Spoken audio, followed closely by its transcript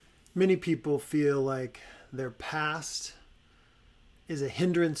Many people feel like their past is a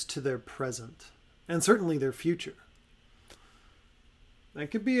hindrance to their present and certainly their future.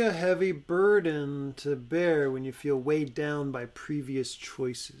 That could be a heavy burden to bear when you feel weighed down by previous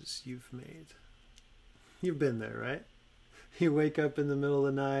choices you've made. You've been there, right? You wake up in the middle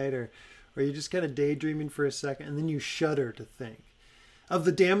of the night or you're just kind of daydreaming for a second and then you shudder to think of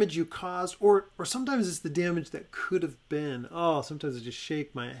the damage you caused, or sometimes it's the damage that could have been. Oh, sometimes I just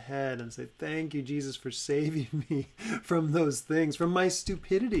shake my head and say, thank you, Jesus, for saving me from those things, from my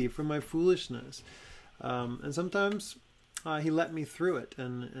stupidity, from my foolishness. And sometimes he let me through it,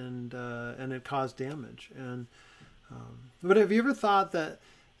 and it caused damage. But have you ever thought that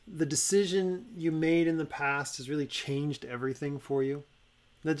the decision you made in the past has really changed everything for you?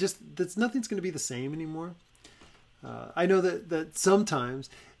 That's nothing's going to be the same anymore. I know that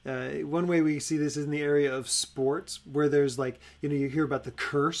sometimes one way we see this is in the area of sports, where there's you hear about the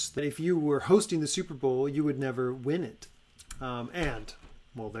curse that if you were hosting the Super Bowl, you would never win it.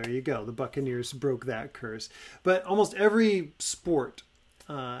 Well, there you go. The Buccaneers broke that curse. But almost every sport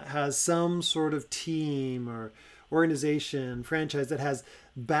has some sort of team or organization, franchise that has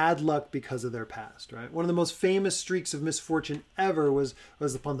bad luck because of their past, right? One of the most famous streaks of misfortune ever was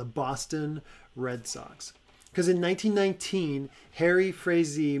upon the Boston Red Sox. Because in 1919, Harry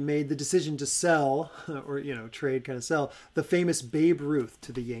Frazee made the decision to sell, or trade, kind of sell, the famous Babe Ruth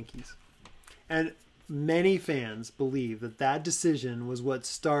to the Yankees. And many fans believe that decision was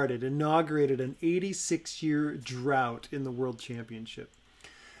what inaugurated an 86-year drought in the World Championship.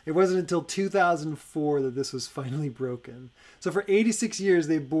 It wasn't until 2004 that this was finally broken. So for 86 years,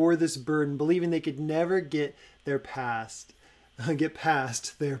 they bore this burden, believing they could never get past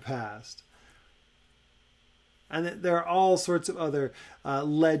their past. And there are all sorts of other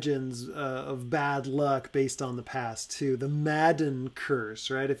legends of bad luck based on the past too. The Madden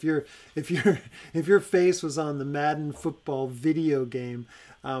curse, right? If your face was on the Madden football video game,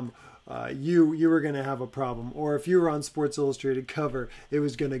 you were going to have a problem. Or if you were on Sports Illustrated cover, it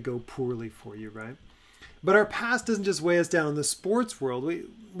was going to go poorly for you, right? But our past doesn't just weigh us down in the sports world.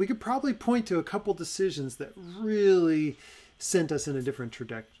 We could probably point to a couple decisions that really sent us in a different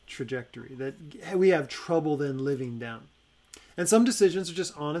trajectory that we have trouble then living down. And some decisions are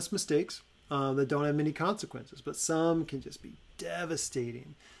just honest mistakes that don't have many consequences, but some can just be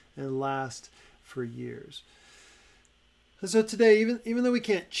devastating and last for years. And so today, even though we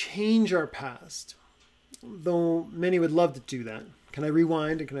can't change our past, though many would love to do that, can I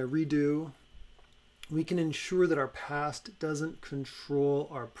rewind and can I redo? We can ensure that our past doesn't control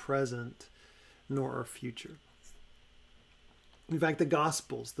our present nor our future. In fact, the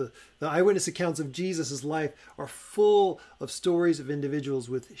Gospels, the eyewitness accounts of Jesus' life are full of stories of individuals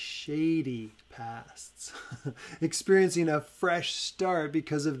with shady pasts, experiencing a fresh start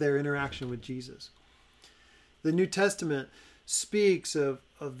because of their interaction with Jesus. The New Testament speaks of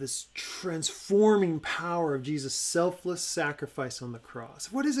this transforming power of Jesus' selfless sacrifice on the cross.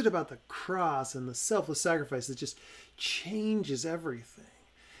 What is it about the cross and the selfless sacrifice that just changes everything?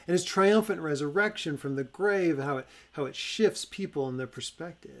 And his triumphant resurrection from the grave, how it shifts people in their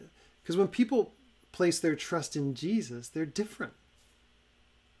perspective. Because when people place their trust in Jesus, they're different.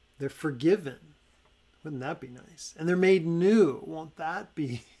 They're forgiven. Wouldn't that be nice? And they're made new. Won't that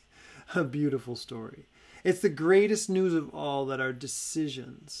be a beautiful story? It's the greatest news of all that our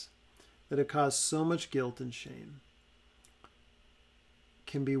decisions that have caused so much guilt and shame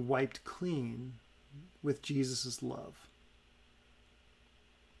can be wiped clean with Jesus' love.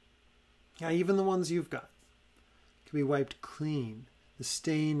 Yeah, even the ones you've got can be wiped clean, the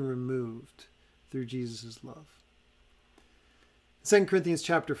stain removed through Jesus' love. 2 Corinthians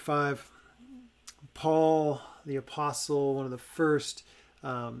chapter 5, Paul, the apostle, one of the first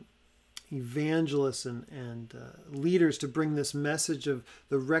evangelists and leaders to bring this message of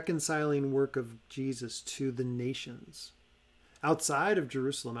the reconciling work of Jesus to the nations, outside of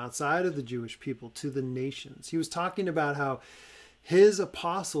Jerusalem, outside of the Jewish people, to the nations. He was talking about how his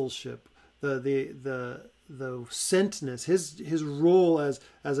apostleship, the sentness, his role as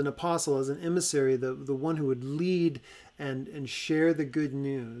an apostle, as an emissary, the one who would lead and share the good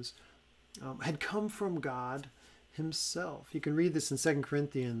news, had come from God himself. You can read this in 2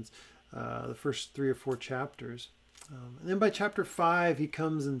 Corinthians, the first 3 or 4 chapters. And then by chapter 5, he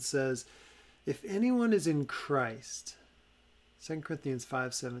comes and says, if anyone is in Christ, 2 Corinthians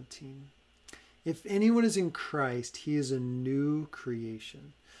 5:17, if anyone is in Christ, he is a new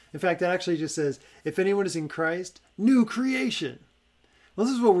creation. In fact, that actually just says, if anyone is in Christ, new creation. Well,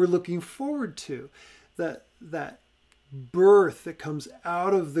 this is what we're looking forward to. That birth that comes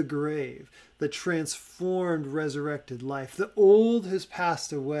out of the grave, the transformed, resurrected life. The old has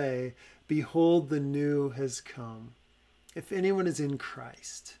passed away. Behold, the new has come. If anyone is in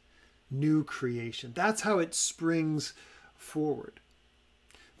Christ, new creation. That's how it springs forward.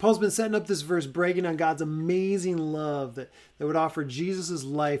 Paul's been setting up this verse, bragging on God's amazing love that would offer Jesus'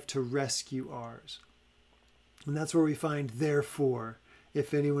 life to rescue ours. And that's where we find, therefore,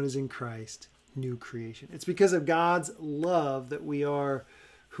 if anyone is in Christ, new creation. It's because of God's love that we are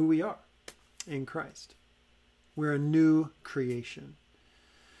who we are in Christ. We're a new creation.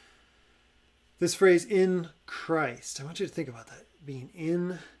 This phrase, in Christ, I want you to think about that, being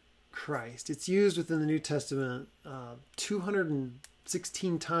in Christ. It's used within the New Testament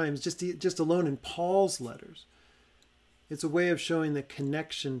 216 times, just alone in Paul's letters. It's a way of showing the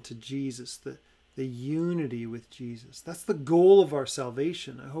connection to Jesus, the unity with Jesus. That's the goal of our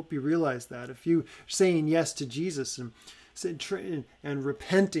salvation. I hope you realize that. If you're saying yes to Jesus and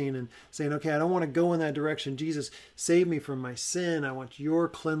repenting and saying, okay, I don't want to go in that direction. Jesus, save me from my sin. I want your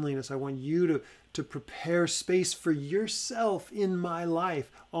cleanliness. I want you to prepare space for yourself in my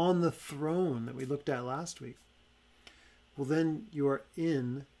life on the throne that we looked at last week. Well, then you are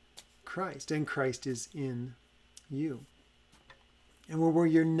in Christ, and Christ is in you. And when we're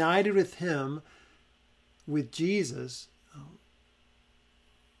united with him, with Jesus,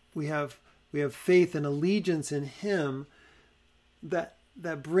 we have faith and allegiance in him that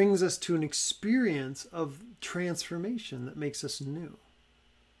brings us to an experience of transformation that makes us new.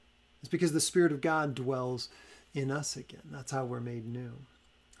 It's because the Spirit of God dwells in us again. That's how we're made new.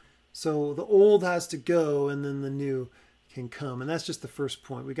 So the old has to go, and then the new can come. And that's just the first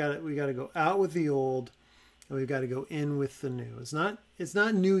point. We got to go out with the old, and we've got to go in with the new. It's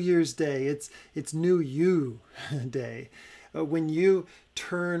not New Year's Day. It's New You Day. When you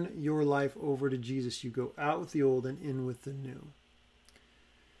turn your life over to Jesus, you go out with the old and in with the new.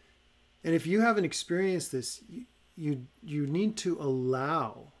 And if you haven't experienced this, you need to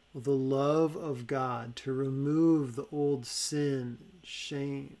allow the love of God to remove the old sin,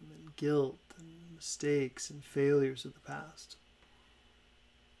 shame, and guilt, and mistakes and failures of the past.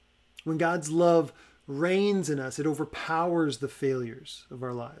 When God's love reigns in us, it overpowers the failures of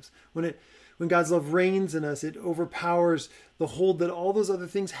our lives. When God's love reigns in us, it overpowers the hold that all those other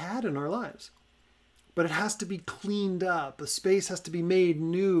things had in our lives. But it has to be cleaned up. A space has to be made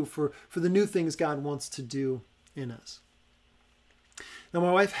new for the new things God wants to do in us. Now,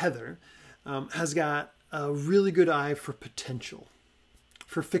 my wife, Heather, has got a really good eye for potential,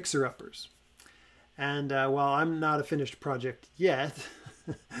 for fixer-uppers. And while I'm not a finished project yet,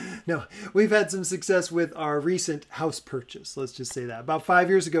 no, we've had some success with our recent house purchase. Let's just say that. About 5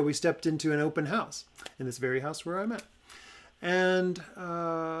 years ago, we stepped into an open house in this very house where I'm at. And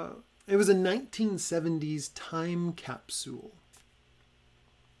it was a 1970s time capsule,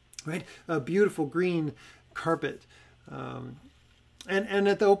 right? A beautiful green carpet. And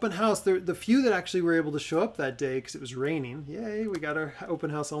at the open house, the few that actually were able to show up that day, because it was raining, yay, we got our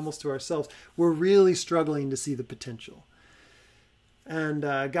open house almost to ourselves, were really struggling to see the potential. And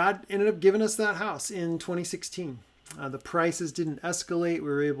God ended up giving us that house in 2016. The prices didn't escalate. We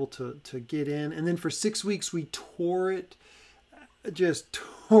were able to get in. And then for 6 weeks, we tore it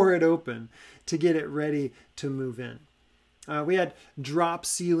open to get it ready to move in. We had drop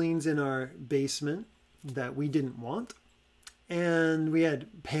ceilings in our basement that we didn't want. And we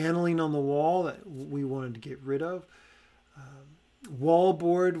had paneling on the wall that we wanted to get rid of.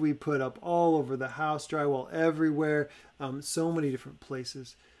 Wallboard we put up all over the house, drywall everywhere, so many different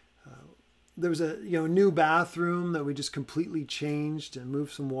places. There was a new bathroom that we just completely changed and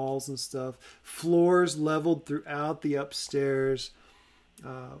moved some walls and stuff. Floors leveled throughout the upstairs.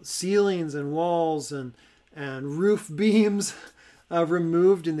 Ceilings and walls and roof beams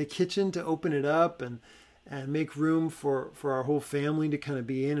removed in the kitchen to open it up and make room for our whole family to kind of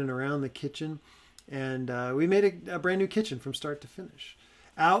be in and around the kitchen. And we made a brand new kitchen from start to finish.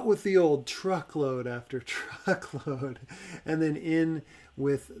 Out with the old, truckload after truckload, and then in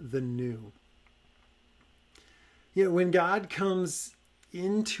with the new. When God comes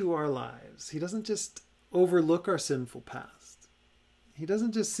into our lives, he doesn't just overlook our sinful past. He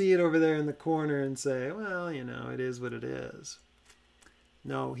doesn't just see it over there in the corner and say, well, it is what it is.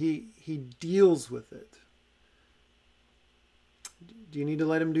 No, he deals with it. Do you need to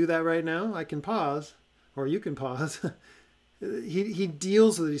let him do that right now? I can pause, or you can pause. He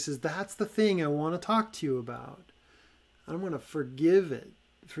deals with it. He says, that's the thing I want to talk to you about. I want to forgive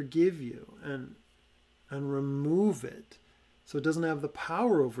you, and remove it so it doesn't have the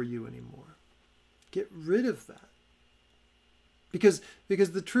power over you anymore. Get rid of that. Because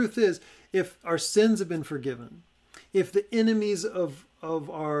the truth is, if our sins have been forgiven, if the enemies of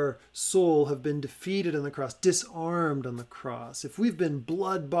our soul have been defeated on the cross, disarmed on the cross, if we've been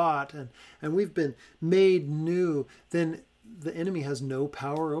blood bought and we've been made new, then the enemy has no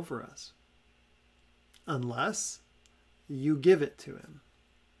power over us unless you give it to him,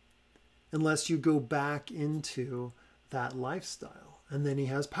 unless you go back into that lifestyle. And then he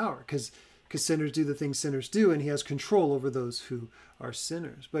has power because sinners do the things sinners do, and he has control over those who are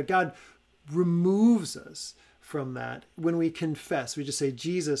sinners. But God removes us from that when we confess. We just say,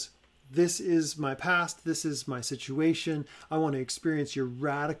 Jesus, this is my past. This is my situation. I want to experience your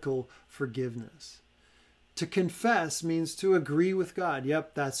radical forgiveness. To confess means to agree with God.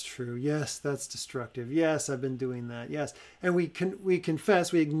 Yep, that's true. Yes, that's destructive. Yes, I've been doing that. Yes. And we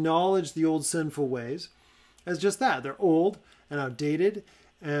confess, we acknowledge the old sinful ways as just that. They're old and outdated,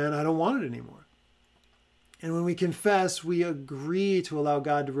 and I don't want it anymore. And when we confess, we agree to allow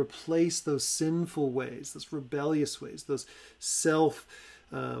God to replace those sinful ways, those rebellious ways, those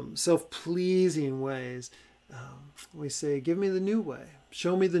self-pleasing ways. We say, give me the new way.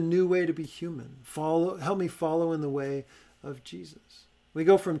 Show me the new way to be human. Help me follow in the way of Jesus. We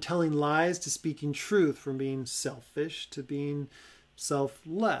go from telling lies to speaking truth, from being selfish to being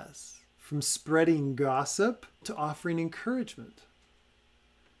selfless, from spreading gossip to offering encouragement,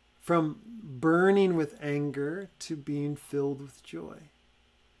 from burning with anger to being filled with joy.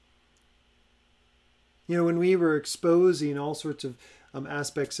 You know, when we were exposing all sorts of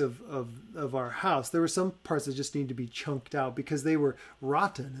aspects of our house, there were some parts that just needed to be chunked out because they were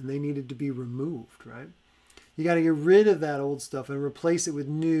rotten and they needed to be removed, right? You got to get rid of that old stuff and replace it with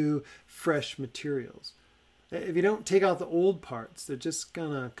new, fresh materials. If you don't take out the old parts, they're just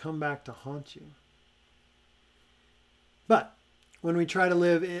going to come back to haunt you. But when we try to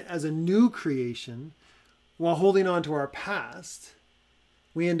live as a new creation while holding on to our past,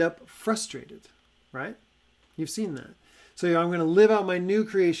 we end up frustrated, right? You've seen that. So I'm going to live out my new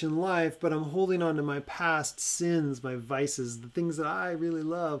creation life, but I'm holding on to my past sins, my vices, the things that I really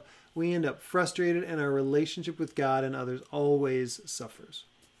love. We end up frustrated, and our relationship with God and others always suffers.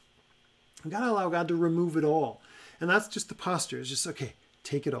 We've got to allow God to remove it all. And that's just the posture. It's just, okay,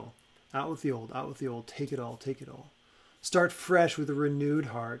 take it all. Out with the old, take it all, take it all. Start fresh with a renewed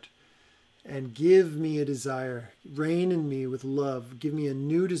heart and give me a desire. Reign in me with love. Give me a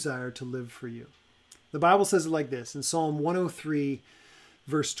new desire to live for you. The Bible says it like this in Psalm 103,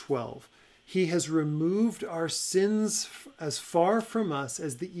 verse 12. He has removed our sins as far from us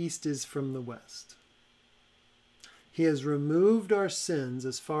as the east is from the west. He has removed our sins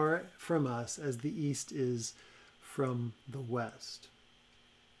as far from us as the east is from the west.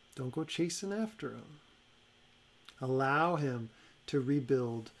 Don't go chasing after him. Allow him to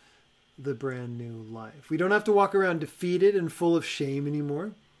rebuild the brand new life. We don't have to walk around defeated and full of shame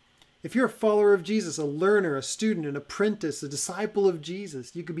anymore. If you're a follower of Jesus, a learner, a student, an apprentice, a disciple of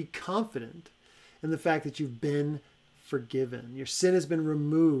Jesus, you can be confident in the fact that you've been forgiven. Your sin has been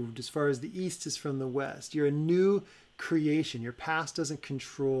removed as far as the east is from the west. You're a new creation. Your past doesn't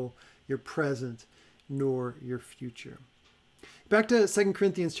control your present nor your future. Back to 2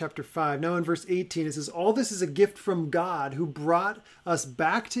 Corinthians chapter 5. Now in verse 18, it says, all this is a gift from God who brought us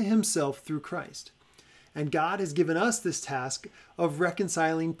back to himself through Christ. And God has given us this task of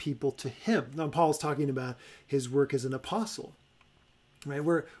reconciling people to him. Now, Paul's talking about his work as an apostle, right?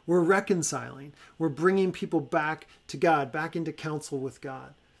 We're reconciling. We're bringing people back to God, back into counsel with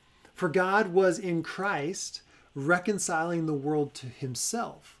God. For God was in Christ reconciling the world to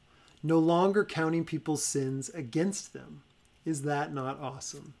himself, no longer counting people's sins against them. Is that not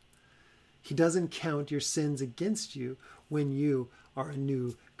awesome? He doesn't count your sins against you when you are a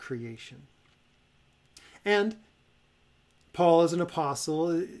new creation. And Paul, as an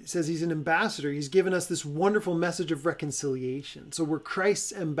apostle, says he's an ambassador. He's given us this wonderful message of reconciliation. So we're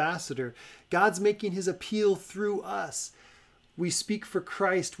Christ's ambassador. God's making his appeal through us. We speak for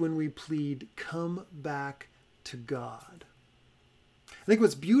Christ when we plead, come back to God. I think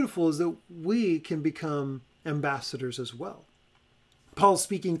what's beautiful is that we can become ambassadors as well. Paul's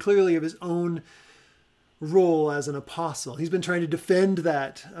speaking clearly of his own role as an apostle. He's been trying to defend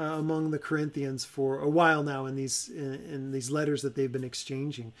that among the Corinthians for a while now in these letters that they've been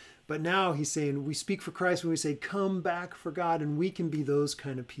exchanging. But now he's saying we speak for Christ when we say come back for God, and we can be those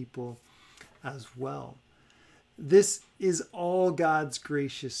kind of people as well. This is all God's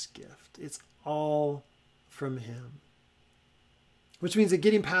gracious gift. It's all from him. Which means that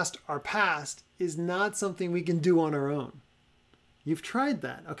getting past our past is not something we can do on our own. You've tried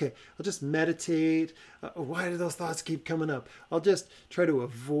that. Okay, I'll just meditate. Why do those thoughts keep coming up? I'll just try to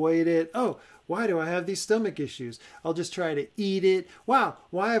avoid it. Oh, why do I have these stomach issues? I'll just try to eat it. Wow,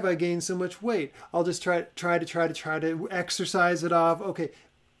 why have I gained so much weight? I'll just try to exercise it off. Okay,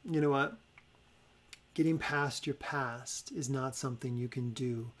 you know what? Getting past your past is not something you can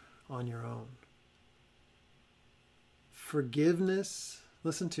do on your own. Forgiveness,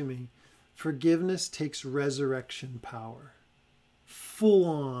 listen to me, forgiveness takes resurrection power.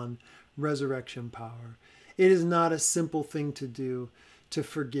 Full-on resurrection power. It is not a simple thing to do to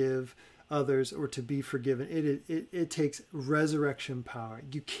forgive others or to be forgiven. It takes resurrection power.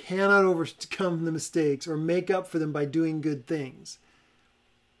 You cannot overcome the mistakes or make up for them by doing good things.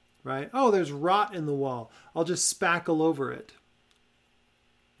 Right? Oh, there's rot in the wall. I'll just spackle over it.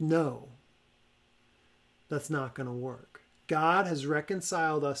 No. That's not going to work. God has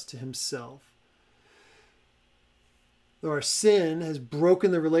reconciled us to himself. Though our sin has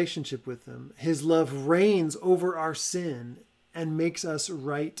broken the relationship with him, his love reigns over our sin and makes us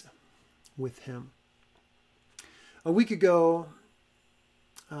right with him. A week ago,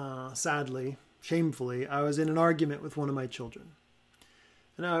 sadly, shamefully, I was in an argument with one of my children.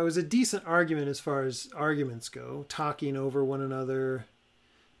 Now, it was a decent argument as far as arguments go, talking over one another,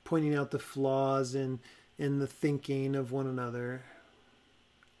 pointing out the flaws in the thinking of one another.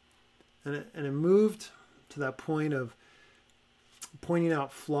 And it moved to that point of pointing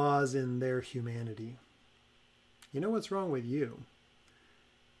out flaws in their humanity. You know what's wrong with you?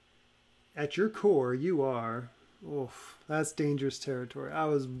 At your core, you are, that's dangerous territory. I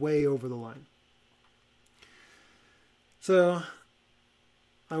was way over the line. So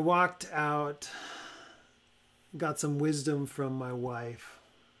I walked out, got some wisdom from my wife,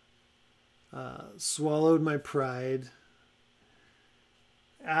 swallowed my pride,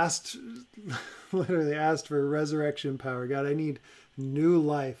 literally asked for resurrection power. God, I need new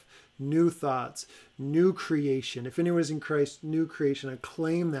life, new thoughts, new creation. If anyone is in Christ, new creation. I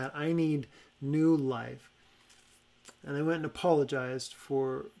claim that. I need new life. And I went and apologized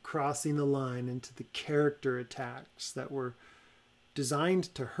for crossing the line into the character attacks that were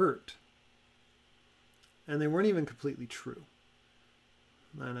designed to hurt. And they weren't even completely true.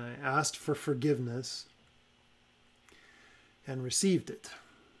 And I asked for forgiveness and received it.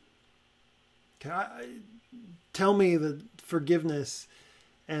 Tell me that forgiveness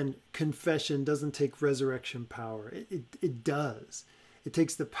and confession doesn't take resurrection power. It does. It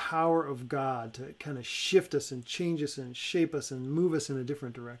takes the power of God to kind of shift us and change us and shape us and move us in a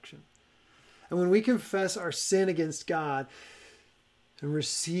different direction. And when we confess our sin against God and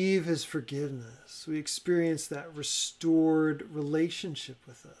receive his forgiveness, we experience that restored relationship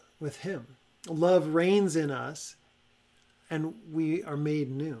with him. Love reigns in us and we are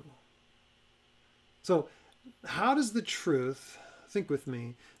made new. So how does the truth, think with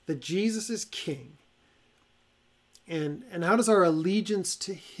me, that Jesus is king, and how does our allegiance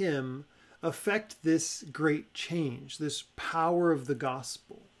to him affect this great change, this power of the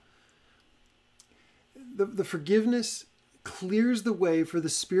gospel? The forgiveness clears the way for the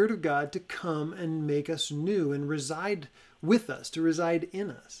Spirit of God to come and make us new and reside with us, to reside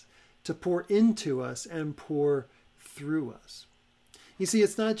in us, to pour into us and pour through us. You see,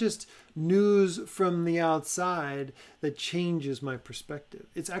 it's not just news from the outside that changes my perspective.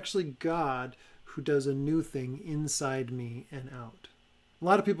 It's actually God who does a new thing inside me and out. A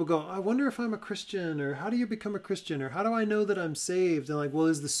lot of people go, I wonder if I'm a Christian, or how do you become a Christian, or how do I know that I'm saved? And like, well,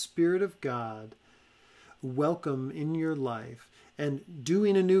 is the Spirit of God welcome in your life and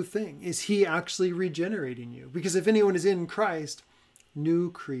doing a new thing? Is he actually regenerating you? Because if anyone is in Christ,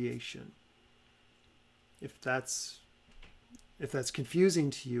 new creation. If that's confusing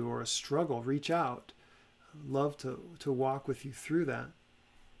to you or a struggle, reach out. I'd love to walk with you through that.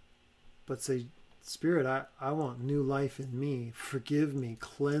 But say, Spirit, I want new life in me. Forgive me,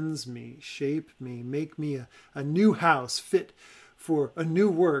 cleanse me, shape me, make me a new house fit for a new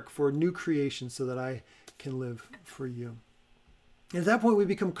work, for a new creation, so that I can live for you. And at that point, we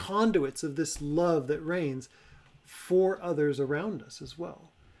become conduits of this love that reigns for others around us as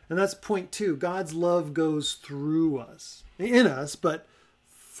well. And that's point 2. God's love goes through us, in us, but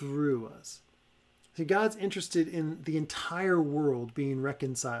through us. See, God's interested in the entire world being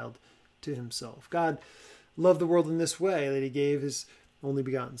reconciled to himself. God loved the world in this way, that he gave his only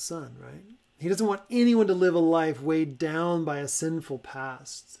begotten Son, right? He doesn't want anyone to live a life weighed down by a sinful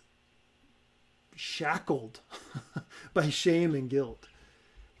past, shackled by shame and guilt.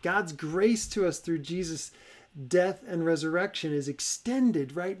 God's grace to us through Jesus' death and resurrection is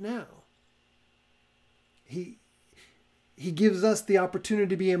extended right now. he gives us the opportunity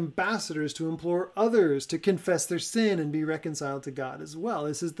to be ambassadors, to implore others to confess their sin and be reconciled to God as well.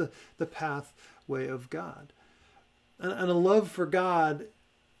 This is the pathway of God. And a love for God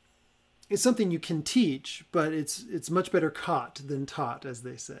is something you can teach, but it's much better caught than taught, as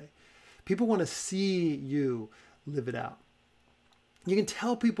they say. People want to see you live it out. You can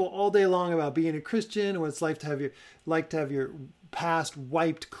tell people all day long about being a Christian and what it's like to have your past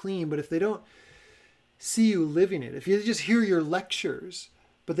wiped clean, but if they don't see you living it, if you just hear your lectures,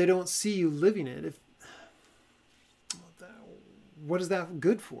 but they don't see you living it, what is that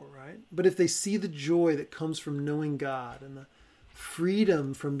good for, right? But if they see the joy that comes from knowing God and the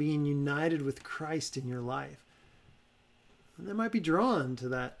freedom from being united with Christ in your life, then they might be drawn to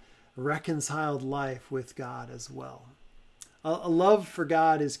that reconciled life with God as well. A love for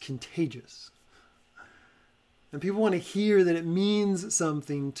God is contagious. And people want to hear that it means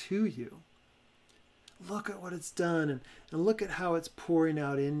something to you. Look at what it's done and look at how it's pouring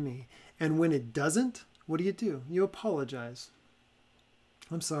out in me. And when it doesn't, what do? You apologize.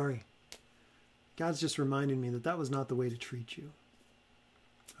 I'm sorry. God's just reminding me that was not the way to treat you.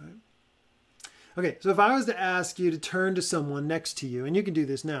 All right? Okay, so if I was to ask you to turn to someone next to you, and you can do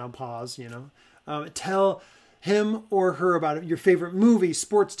this now, pause, tell him or her about your favorite movie,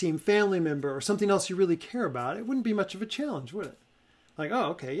 sports team, family member, or something else you really care about, it wouldn't be much of a challenge, would it? Like, oh,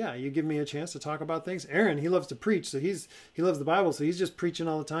 okay, yeah, you give me a chance to talk about things. Aaron, he loves to preach, so he loves the Bible, so he's just preaching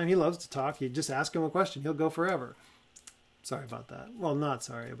all the time. He loves to talk. You just ask him a question, he'll go forever. Sorry about that. Well, not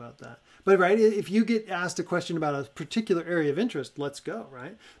sorry about that. But, right, if you get asked a question about a particular area of interest, let's go,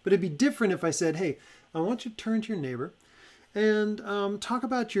 right? But it'd be different if I said, hey, I want you to turn to your neighbor and talk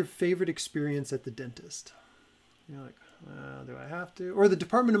about your favorite experience at the dentist. You're like, do I have to? Or the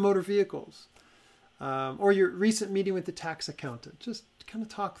Department of Motor Vehicles. Or your recent meeting with the tax accountant. Just kind of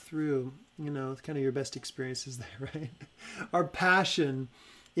talk through, kind of your best experiences there, right? Our passion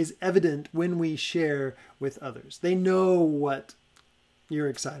is evident when we share with others. They know what you're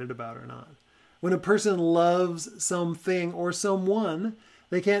excited about or not. When a person loves something or someone,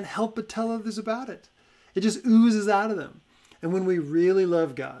 they can't help but tell others about it. It just oozes out of them. And when we really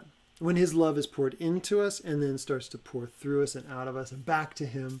love God, when his love is poured into us and then starts to pour through us and out of us and back to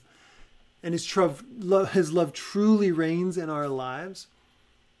him, and his love truly reigns in our lives,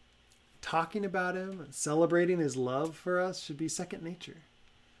 talking about him and celebrating his love for us should be second nature.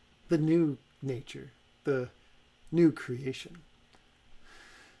 The new nature, the new creation.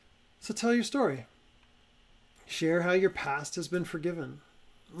 So tell your story. Share how your past has been forgiven.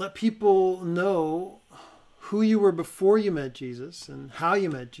 Let people know who you were before you met Jesus and how you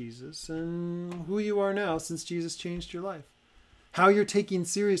met Jesus and who you are now since Jesus changed your life. How you're taking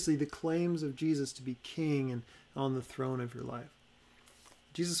seriously the claims of Jesus to be king and on the throne of your life.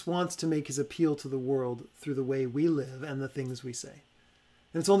 Jesus wants to make his appeal to the world through the way we live and the things we say.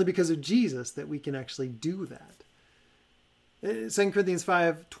 And it's only because of Jesus that we can actually do that. 2 Corinthians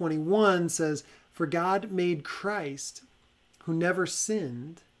 5:21 says, "For God made Christ, who never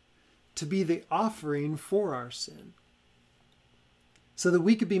sinned, to be the offering for our sin, so that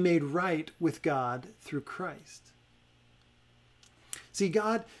we could be made right with God through Christ." See,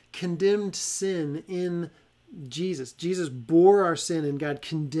 God condemned sin in Jesus. Jesus bore our sin and God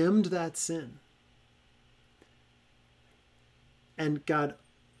condemned that sin. And God,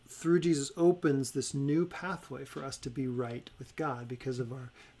 through Jesus, opens this new pathway for us to be right with God because of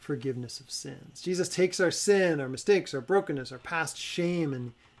our forgiveness of sins. Jesus takes our sin, our mistakes, our brokenness, our past shame,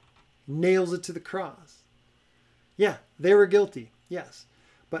 and nails it to the cross. Yeah, they were guilty, yes.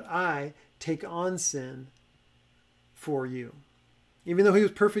 But I take on sin for you. Even though he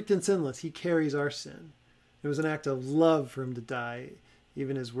was perfect and sinless, he carries our sin. It was an act of love for him to die,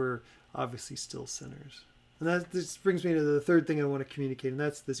 even as we're obviously still sinners. And this brings me to the third thing I want to communicate, and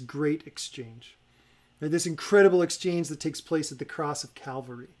that's this great exchange. This incredible exchange that takes place at the cross of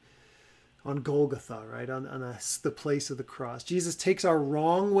Calvary, on Golgotha, right? On the place of the cross. Jesus takes our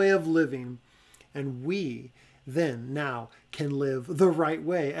wrong way of living, and we then now can live the right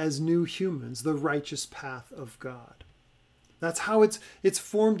way as new humans, the righteous path of God. That's how it's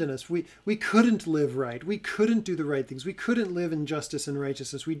formed in us. We couldn't live right. We couldn't do the right things. We couldn't live in justice and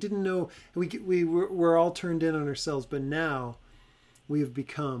righteousness. We didn't know. We're all turned in on ourselves. But now we have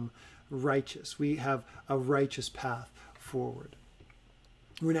become righteous. We have a righteous path forward.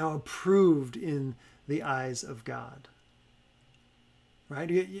 We're now approved in the eyes of God.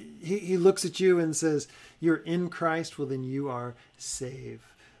 Right? He looks at you and says, "You're in Christ. Well, then you are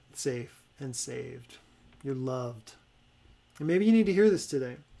safe and saved. You're loved." And maybe you need to hear this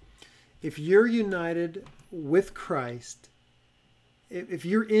today. If you're united with Christ, if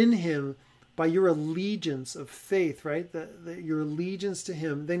you're in him, by your allegiance of faith, right? Your allegiance to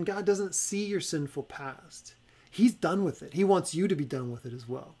him, then God doesn't see your sinful past. He's done with it. He wants you to be done with it as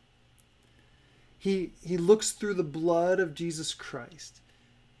well. He looks through the blood of Jesus Christ.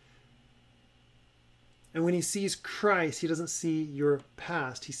 And when he sees Christ, he doesn't see your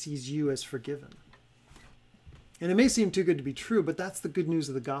past. He sees you as forgiven. And it may seem too good to be true, but that's the good news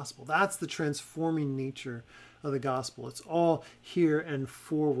of the gospel. That's the transforming nature of the gospel. It's all here and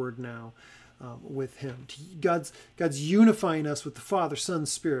forward now with him. God's unifying us with the Father, Son,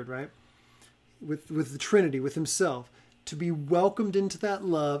 Spirit, right? With the Trinity, with himself, to be welcomed into that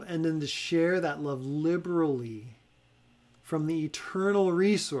love and then to share that love liberally from the eternal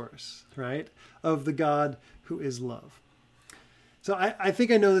resource, right, of the God who is love. So I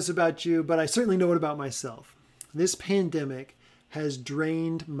think I know this about you, but I certainly know it about myself. This pandemic has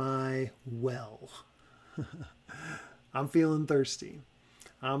drained my well. I'm feeling thirsty.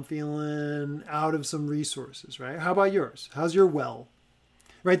 I'm feeling out of some resources, right? How about yours? How's your well?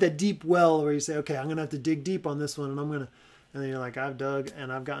 Right, that deep well where you say, okay, I'm going to have to dig deep on this one, and then you're like, I've dug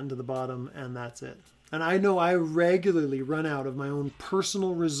and I've gotten to the bottom and that's it. And I know I regularly run out of my own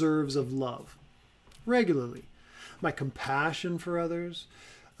personal reserves of love. Regularly. My compassion for others,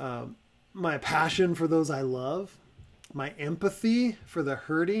 my passion for those I love, my empathy for the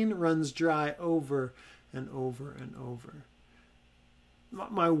hurting runs dry over and over and over.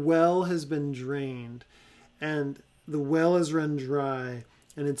 My well has been drained, and the well has run dry,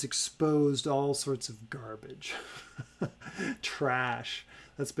 and it's exposed all sorts of garbage, trash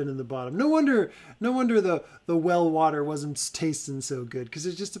that's been in the bottom. No wonder the well water wasn't tasting so good, because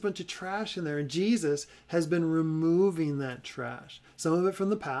there's just a bunch of trash in there, and Jesus has been removing that trash. Some of it from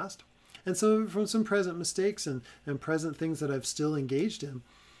the past, and some of it from some present mistakes and present things that I've still engaged in.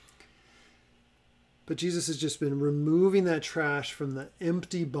 But Jesus has just been removing that trash from the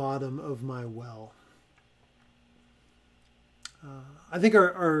empty bottom of my well. I think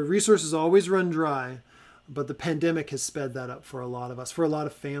our resources always run dry, but the pandemic has sped that up for a lot of us, for a lot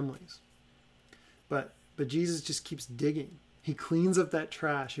of families. But Jesus just keeps digging. He cleans up that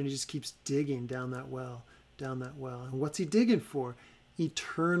trash and he just keeps digging down that well. And what's he digging for?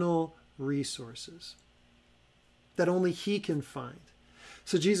 Eternal resources that only he can find.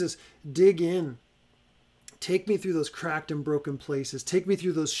 So Jesus, dig in. Take me through those cracked and broken places. Take me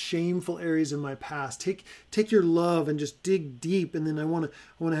through those shameful areas in my past. Take your love and just dig deep. And then I want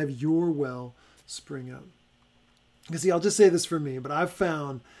to have your well spring up. Because see, I'll just say this for me, but I've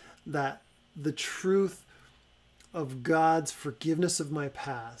found that the truth of God's forgiveness of my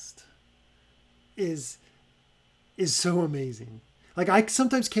past is so amazing. Like, I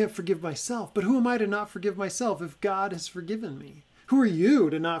sometimes can't forgive myself, but who am I to not forgive myself if God has forgiven me? Who are you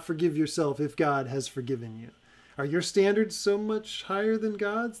to not forgive yourself if God has forgiven you? Are your standards so much higher than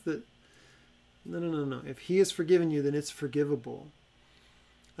God's that... No. If he has forgiven you, then it's forgivable.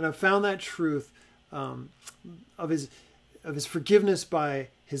 And I've found that truth of his forgiveness by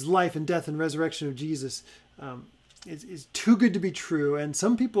his life and death and resurrection of Jesus is too good to be true. And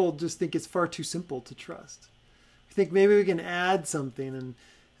some people just think it's far too simple to trust. I think maybe we can add something and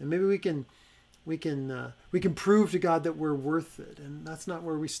maybe we can prove to God that we're worth it. And that's not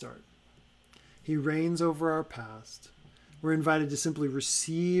where we start. He reigns over our past. We're invited to simply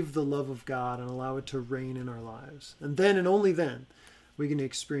receive the love of God and allow it to reign in our lives. And then and only then we can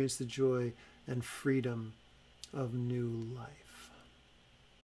experience the joy and freedom of new life.